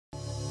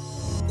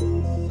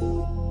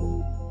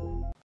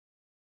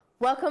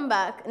Welcome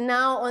back.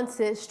 Now on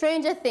to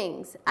Stranger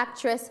Things.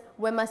 Actress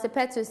Wema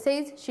Sepetu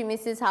says she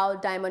misses how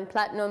Diamond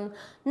Platinum,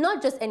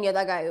 not just any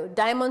other guy,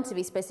 Diamond to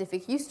be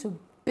specific, used to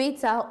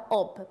beat her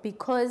up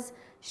because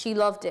she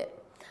loved it.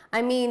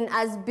 I mean,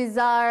 as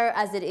bizarre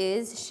as it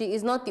is, she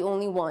is not the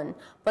only one.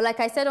 But like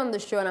I said on the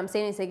show, and I'm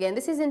saying this again,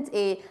 this isn't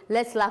a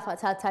let's laugh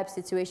at her type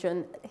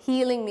situation.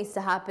 Healing needs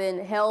to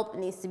happen. Help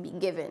needs to be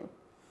given.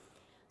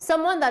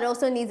 Someone that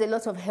also needs a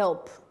lot of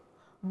help,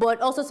 but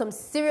also some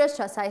serious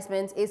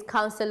chastisement, is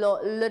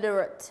Councillor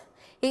Luderot.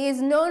 He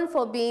is known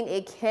for being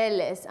a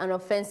careless and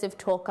offensive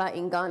talker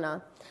in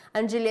Ghana.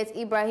 And Juliet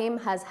Ibrahim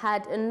has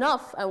had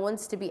enough and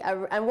wants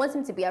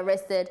him to be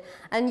arrested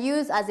and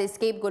used as a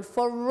scapegoat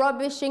for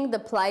rubbishing the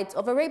plight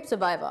of a rape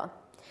survivor.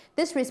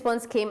 This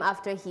response came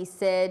after he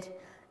said,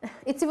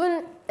 it's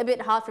even a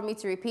bit hard for me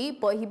to repeat,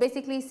 but he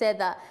basically said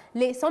that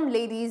some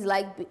ladies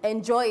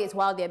enjoy it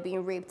while they're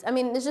being raped. I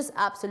mean, it's just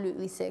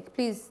absolutely sick.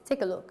 Please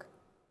take a look.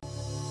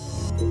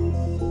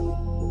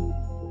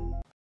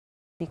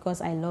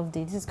 Because I loved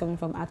it. This is coming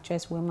from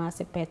actress Wema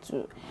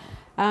Sepetu.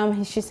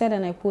 She said,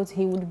 and I quote,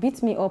 "He would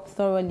beat me up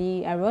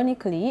thoroughly.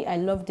 Ironically, I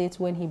loved it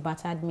when he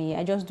battered me.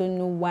 I just don't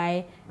know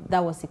why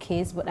that was the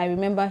case, but I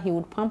remember he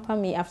would pamper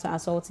me after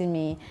assaulting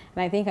me,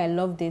 and I think I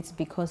loved it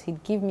because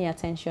he'd give me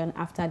attention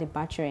after the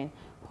battering.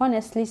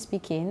 Honestly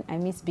speaking, I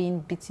miss being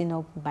beaten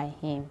up by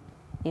him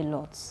a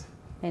lot."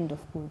 End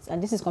of quotes.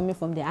 And this is coming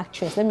from the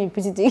actress. Let me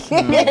repeat it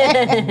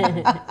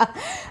again.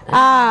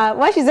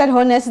 What she said,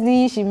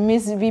 honestly, she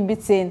missed being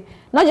beaten.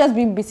 Not just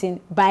being beaten,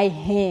 by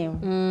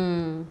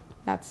him.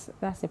 That's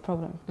the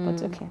problem,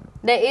 but okay.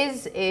 There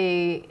is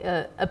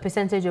a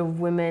percentage of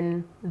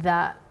women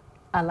that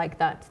are like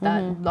that,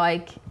 that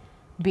like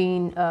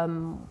being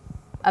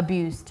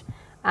abused.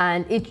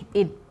 And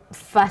it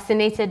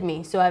fascinated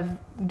me. So I've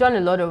done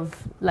a lot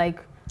of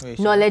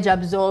knowledge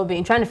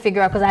absorbing, trying to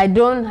figure out, because I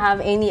don't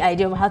have any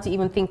idea of how to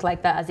even think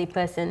like that as a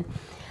person.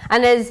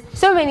 And there's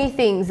so many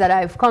things that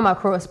I've come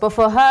across, but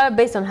for her,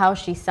 based on how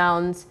she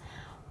sounds,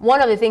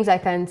 one of the things I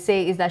can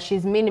say is that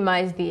she's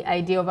minimized the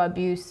idea of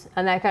abuse,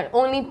 and I can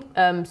only,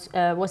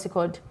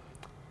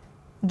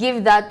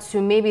 give that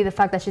to maybe the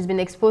fact that she's been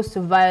exposed to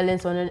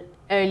violence on an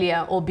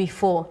earlier or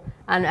before.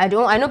 And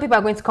I know people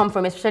are going to come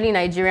from, especially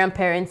Nigerian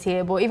parents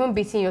here, but even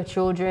beating your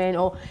children,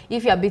 or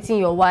if you're beating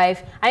your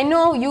wife, I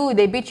know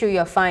they beat you,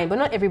 you're fine, but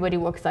not everybody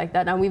works like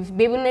that. And we've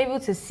been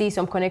able to see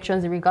some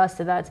connections in regards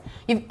to that.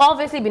 You've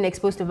obviously been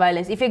exposed to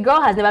violence. If a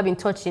girl has never been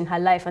touched in her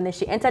life and then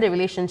she entered a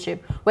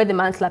relationship where the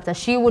man slapped her,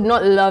 she would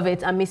not love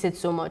it and miss it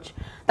so much.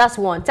 That's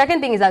one.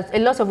 Second thing is that a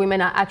lot of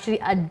women are actually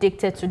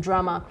addicted to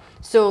drama.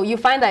 So you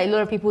find that a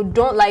lot of people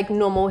don't like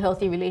normal,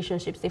 healthy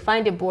relationships. They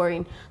find it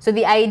boring. So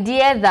the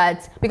idea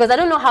that, because I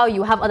don't know how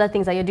you have other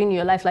things that you're doing in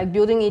your life, like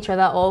building each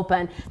other up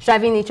and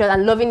striving each other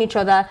and loving each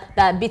other,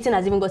 that beating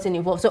has even gotten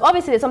involved. So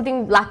obviously there's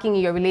something lacking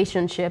in your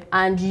relationship,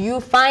 and you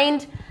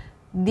find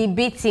the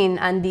beating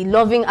and the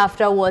loving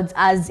afterwards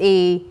as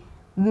a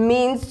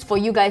means for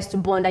you guys to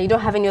bond, and you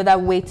don't have any other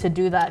way to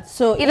do that.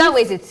 So in that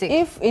way, it's sick.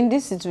 If in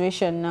this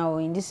situation now,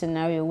 in this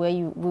scenario where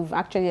we've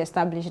actually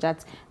established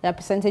that the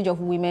percentage of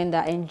women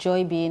that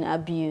enjoy being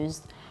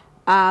abused,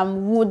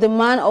 would the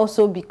man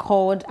also be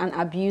called an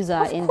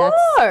abuser in that? Of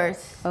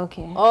course.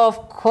 Okay.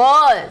 Of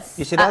course.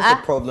 You see, that's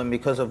the problem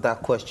because of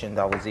that question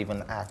that was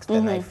even asked.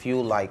 And I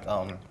feel like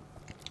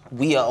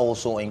we are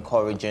also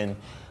encouraging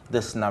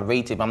this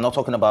narrative. I'm not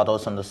talking about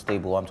us on the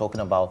stable. I'm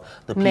talking about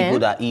the people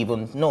that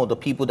the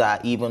people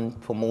that are even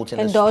promoting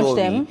the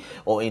story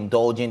or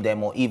indulging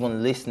them or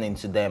even listening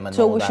to them. And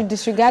so we should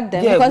disregard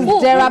them,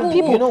 because there are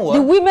people,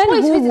 the women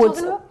who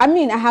would, I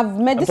mean, I have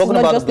met, this is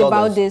not just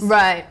about this.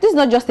 Right. This is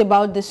not just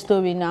about this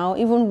story now.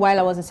 Even while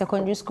I was in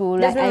secondary school,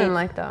 there's women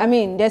like that. I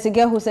mean, there's a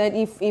girl who said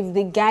if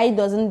the guy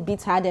doesn't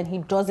beat her, then he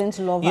doesn't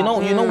love her. You know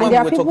when and there we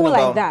are people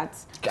like that.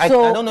 I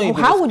don't know if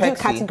how would you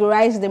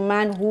categorize the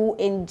man who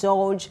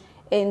indulge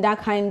in that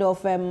kind of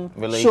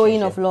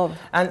showing of love?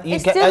 And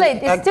it's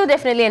still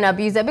definitely an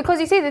abuser, because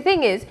you see, the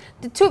thing is,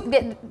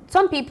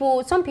 some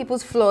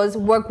people's flaws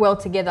work well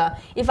together.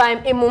 If I'm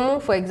a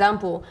mumu, for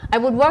example, I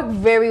would work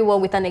very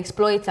well with an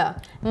exploiter.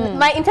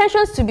 My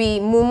intentions to be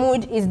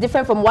mumued is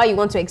different from why you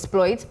want to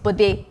exploit, but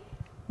they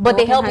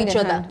help each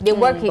other. They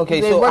work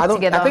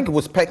together. I think it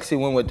was Pexi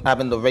when we were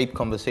having the rape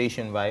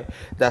conversation, right?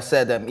 That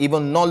said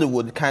even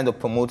Nollywood kind of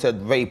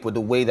promoted rape with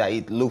the way that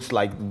it looks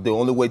like the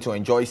only way to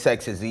enjoy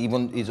sex is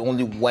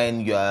only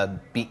when you're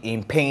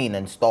in pain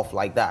and stuff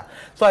like that.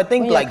 So I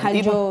think when you're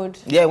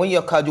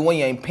cajoled, when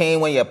you're in pain,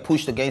 when you're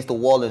pushed against the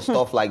wall and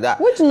stuff like that.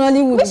 Which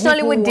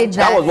Nollywood did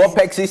that? That was what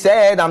Pexi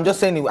said. I'm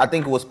just saying, I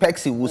think it was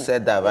Pexi who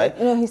said that, right?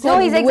 No, he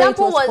said his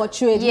example was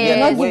portrayed.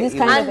 And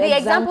the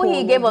example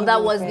he gave of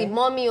that was the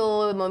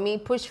mommy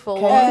push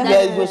forward.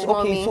 It was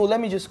okay. So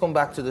let me just come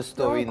back to the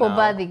story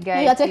now.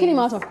 You're taking him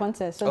out of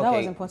context, so that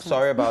was important.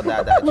 Sorry about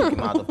that. I took him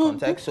out of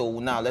context. So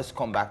now let's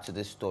come back to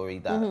this story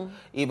that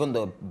even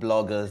the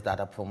bloggers that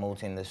are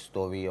promoting this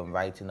story and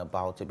writing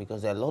about it,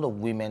 because there are a lot of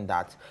women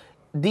that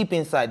deep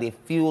inside, they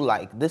feel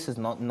like this is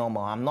not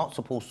normal. I'm not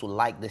supposed to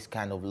like this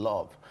kind of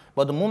love.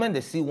 But the moment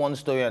they see one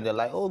story and they're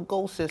like, "Oh,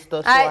 go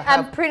sister," so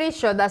I'm pretty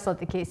sure that's not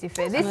the case. If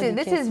this is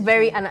this is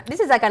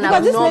like an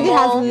because abnormal. this lady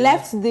has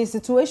left the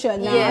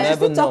situation now. Yeah. She's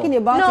still talking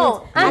about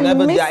it. And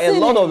there are a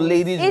lot of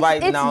ladies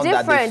right now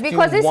that they different still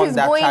because this want is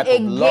that going type of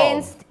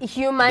against love.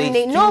 human They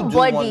nature. still do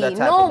want Nobody, that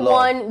type no of love.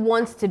 one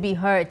wants to be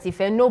hurt. If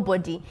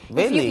nobody,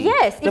 Really?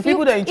 yes, the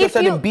people that are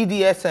interested in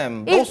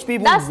BDSM, those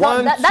people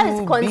want that is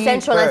to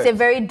consensual. be And it's a hurt.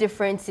 very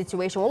different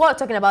situation. What we're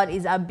talking about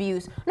is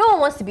abuse. No one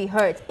wants to be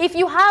hurt. If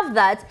you have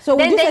that, So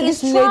then would you there say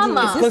is this trauma.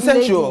 lady, It's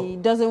consensual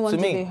doesn't want to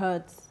to me. be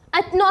hurt?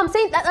 No, I'm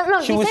saying that.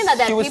 No, She he's will- saying that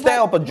there she are will people stir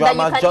up a that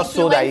drama you can just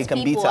so that influence you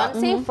can beat people. her. I'm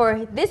saying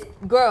for this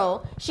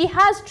girl, she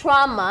has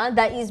trauma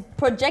that is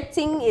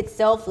projecting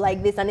itself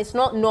like this, and it's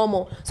not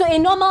normal. So a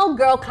normal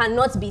girl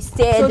cannot be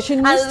scared. So she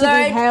needs to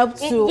be helped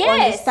to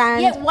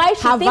understand why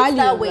she her thinks value,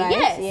 that way. right?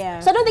 Yes. Yeah.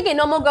 So I don't think a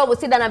normal girl would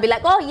sit down and be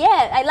like, "Oh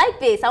yeah, I like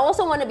this. I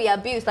also want to be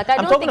abused." Like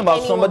I'm talking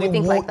about somebody who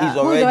like is that.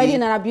 already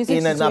in an abusive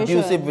in an situation.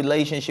 abusive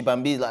relationship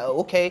and be like,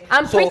 okay.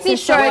 I'm pretty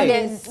sure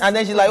there's- And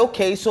then she's like,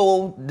 okay,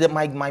 so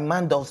my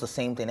man does the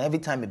same thing. Every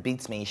time he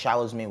beats me, he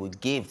showers me with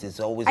gifts. It's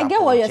always I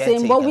get what you're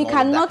saying, but we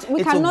cannot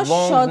It's a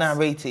wrong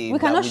narrative. We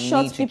cannot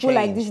shut people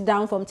like this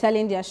down from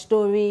telling their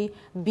story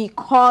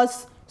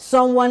because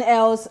someone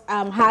else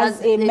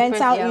has a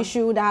mental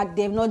issue that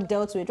they've not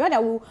dealt with.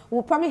 Rather,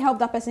 we'll probably help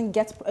that person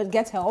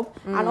get help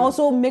and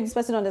also make this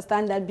person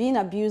understand that being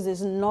abused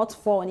is not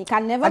fun. It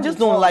can never. I just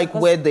don't like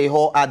where they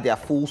all add their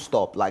full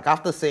stop. Like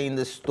after saying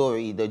this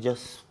story, they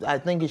just. I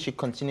think it should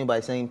continue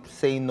by saying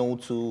no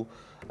to.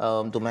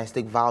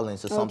 Domestic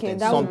violence or something,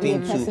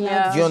 something to.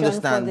 Do you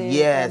understand?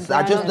 Yes,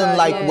 I just don't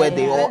like where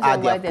they all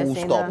add their full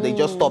stop. They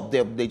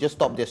just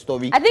stop their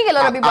story. I think a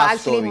lot of people are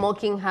actually story.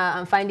 mocking her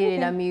and finding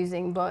it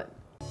amusing, but.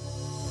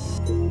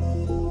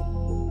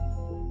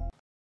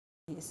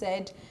 He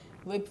said,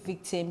 rape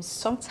victims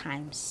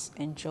sometimes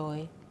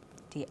enjoy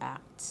the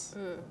act.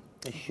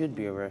 It should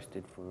be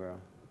arrested for real.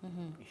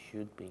 It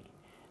should be,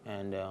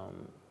 and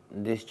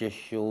this just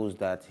shows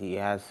that he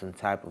has some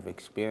type of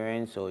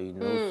experience, or he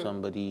knows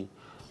somebody.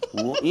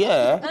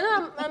 Yeah.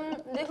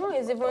 The who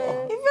is even.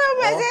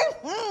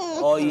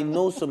 Or you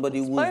know somebody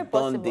who's very done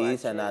possible,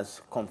 this and actually.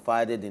 has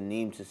confided in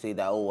him to say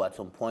that, oh, at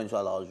some point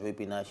while I was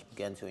raping her, she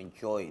began to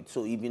enjoy it.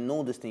 So if you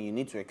know this thing, you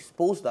need to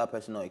expose that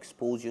person or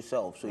expose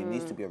yourself. So it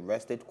needs to be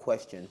arrested,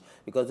 questioned,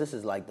 because this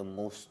is like the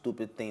most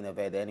stupid thing I've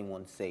heard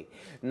anyone say.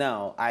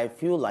 Now, I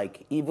feel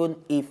like even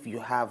if you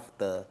have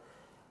the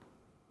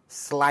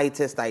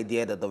slightest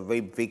idea that the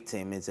rape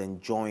victim is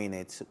enjoying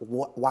it,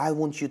 why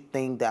won't you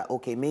think that,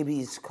 okay, maybe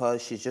it's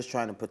because she's just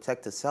trying to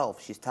protect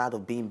herself. She's tired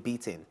of being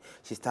beaten.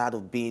 She's tired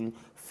of being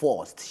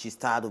forced. She's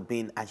tired of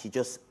being, and she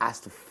just has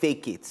to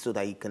fake it so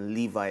that you can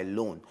leave her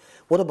alone.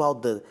 What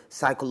about the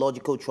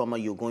psychological trauma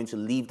you're going to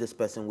leave this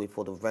person with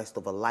for the rest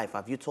of her life?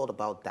 Have you thought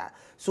about that?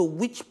 So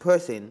which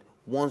person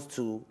wants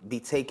to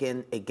be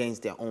taken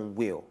against their own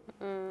will?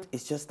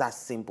 It's just that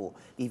simple.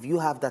 If you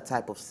have that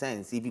type of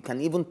sense, if you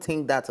can even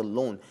think that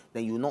alone,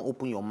 then you will not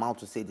open your mouth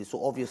to say this.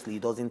 So obviously he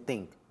doesn't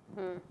think.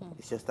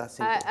 It's just that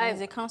simple.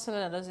 There's a counselor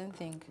that doesn't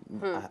think.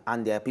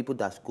 And there are people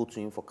that go to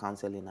him for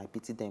counseling. I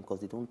pity them because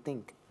they don't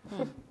think.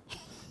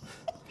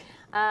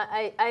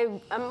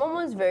 I'm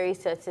almost very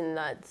certain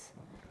that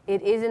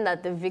it isn't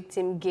that the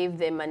victim gave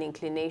them an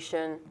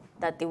inclination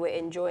that they were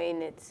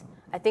enjoying it.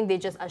 I think they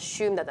just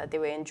assumed that they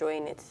were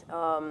enjoying it.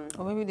 Or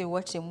maybe they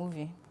watched a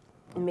movie.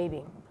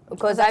 Maybe.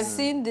 Because I've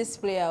seen this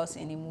play out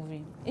in a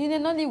movie, in a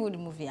Nollywood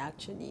movie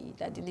actually,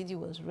 that the lady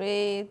was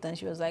raped and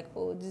she was like,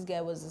 oh, this guy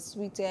was the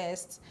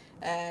sweetest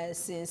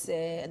since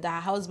that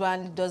her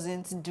husband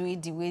doesn't do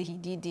it the way he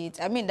did it.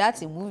 I mean,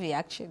 that's a movie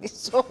actually,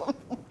 so.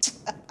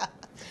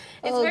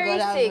 It's very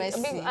very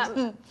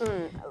sick.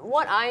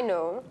 What I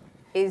know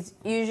is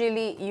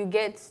usually you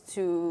get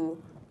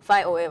to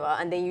fight or whatever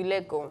and then you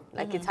let go,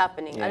 like it's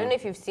happening. Yeah. I don't know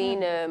if you've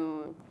seen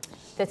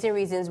 13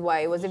 Reasons Why.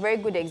 It was a very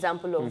good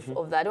example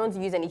of that. I don't want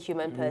to use any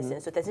human person,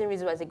 so 13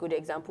 Reasons Why is a good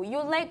example. You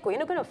let go. You're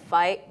not going to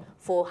fight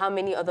for how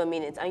many other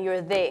minutes, and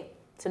you're there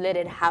to let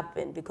it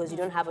happen because you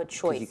don't have a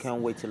choice. You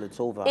can't wait till it's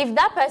over. If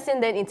that person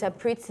then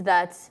interprets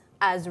that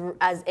as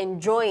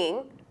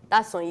enjoying,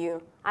 that's on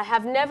you. I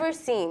have never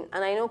seen,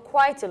 and I know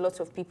quite a lot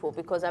of people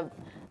because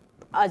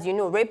as you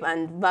know, rape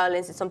and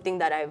violence is something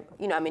that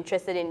I'm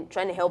interested in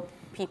trying to help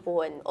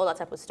people and all that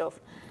type of stuff.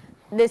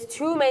 There's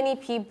too many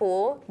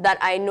people that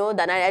I know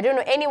that I don't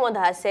know anyone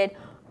that has said,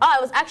 oh,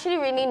 it was actually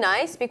really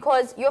nice,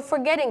 because you're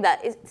forgetting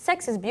that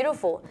sex is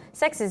beautiful,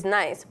 sex is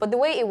nice, but the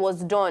way it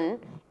was done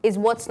is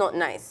what's not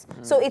nice.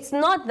 So it's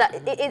not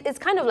that, it's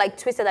kind of like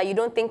twisted that you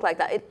don't think like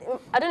that.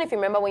 I don't know if you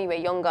remember when you were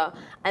younger,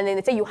 and then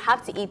they say you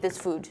have to eat this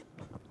food.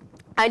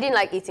 I didn't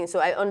like eating, so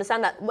I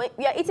understand that when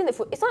we are eating the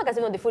food, it's not like as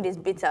if the food is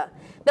bitter.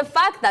 The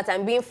fact that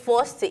I'm being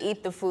forced to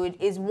eat the food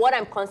is what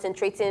I'm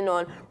concentrating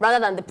on rather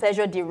than the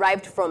pleasure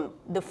derived from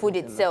the food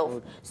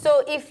itself.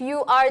 So if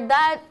you are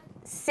that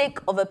sick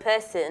of a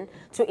person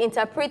to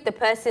interpret the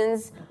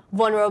person's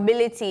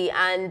vulnerability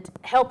and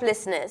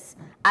helplessness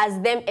as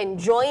them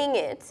enjoying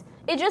it,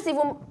 it just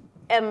even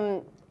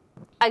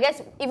I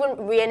guess,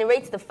 even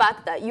reiterates the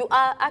fact that you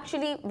are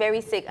actually very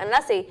sick. And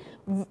that's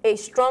a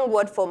strong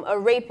word from a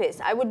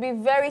rapist. I would be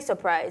very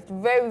surprised,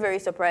 very, very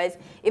surprised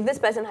if this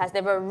person has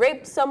never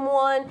raped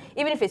someone,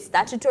 even if it's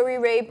statutory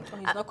rape. Or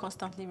he's not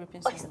constantly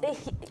raping someone.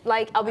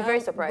 Like, I'll be very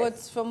surprised. But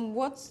from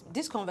what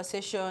this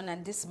conversation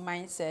and this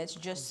mindset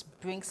just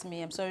brings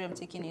me, I'm sorry I'm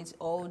taking it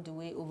all the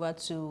way over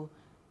to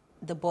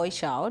the boy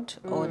child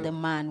or the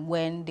man,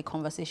 when the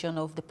conversation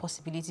of the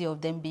possibility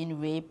of them being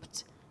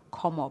raped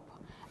come up.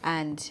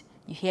 And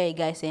you hear a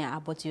guy saying,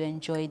 but you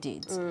enjoyed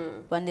it.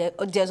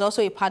 But there's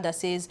also a part that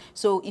says,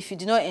 so if you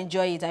did not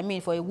enjoy it, I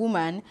mean, for a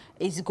woman,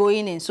 it's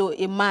going in. So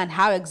a man,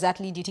 how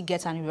exactly did he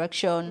get an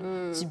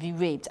erection to be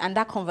raped? And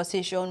that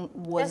conversation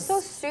was so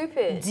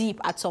stupid.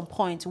 Deep at some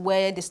point,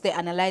 where they start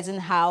analyzing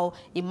how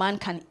a man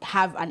can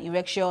have an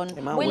erection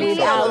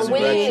without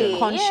being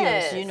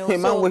conscious. You know, a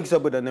man wakes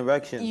up with an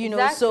erection. You know,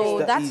 exactly. so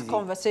that easy.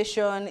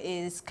 conversation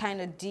is kind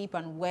of deep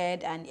and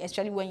weird, and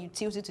especially when you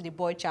tilt it to the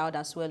boy child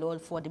as well, or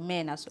for the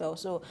men as well.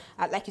 So,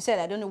 like you said,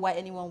 I don't know why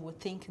anyone would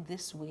think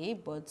this way,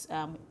 but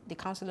the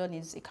counselor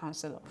needs a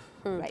counselor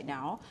right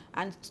now.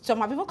 And some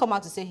have even come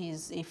out to say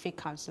he's a fake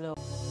counselor.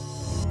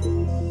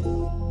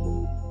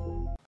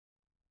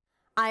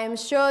 I am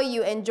sure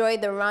you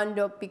enjoyed the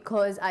roundup,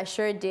 because I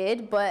sure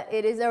did, but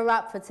it is a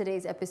wrap for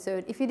today's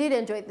episode. If you did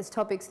enjoy these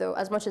topics, though,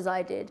 as much as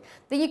I did,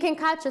 then you can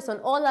catch us on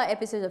all our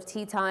episodes of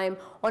Tea Time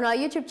on our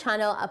YouTube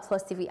channel at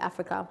Plus TV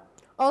Africa.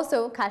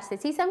 Also, catch the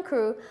Tea Time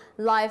crew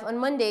live on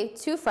Monday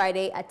to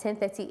Friday at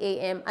 10:30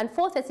 a.m. and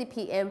 4:30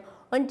 p.m.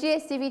 on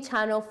GSTV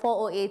channel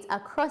 408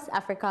 across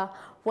Africa.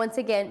 Once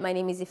again, my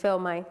name is Ife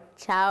Omai.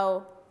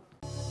 Ciao.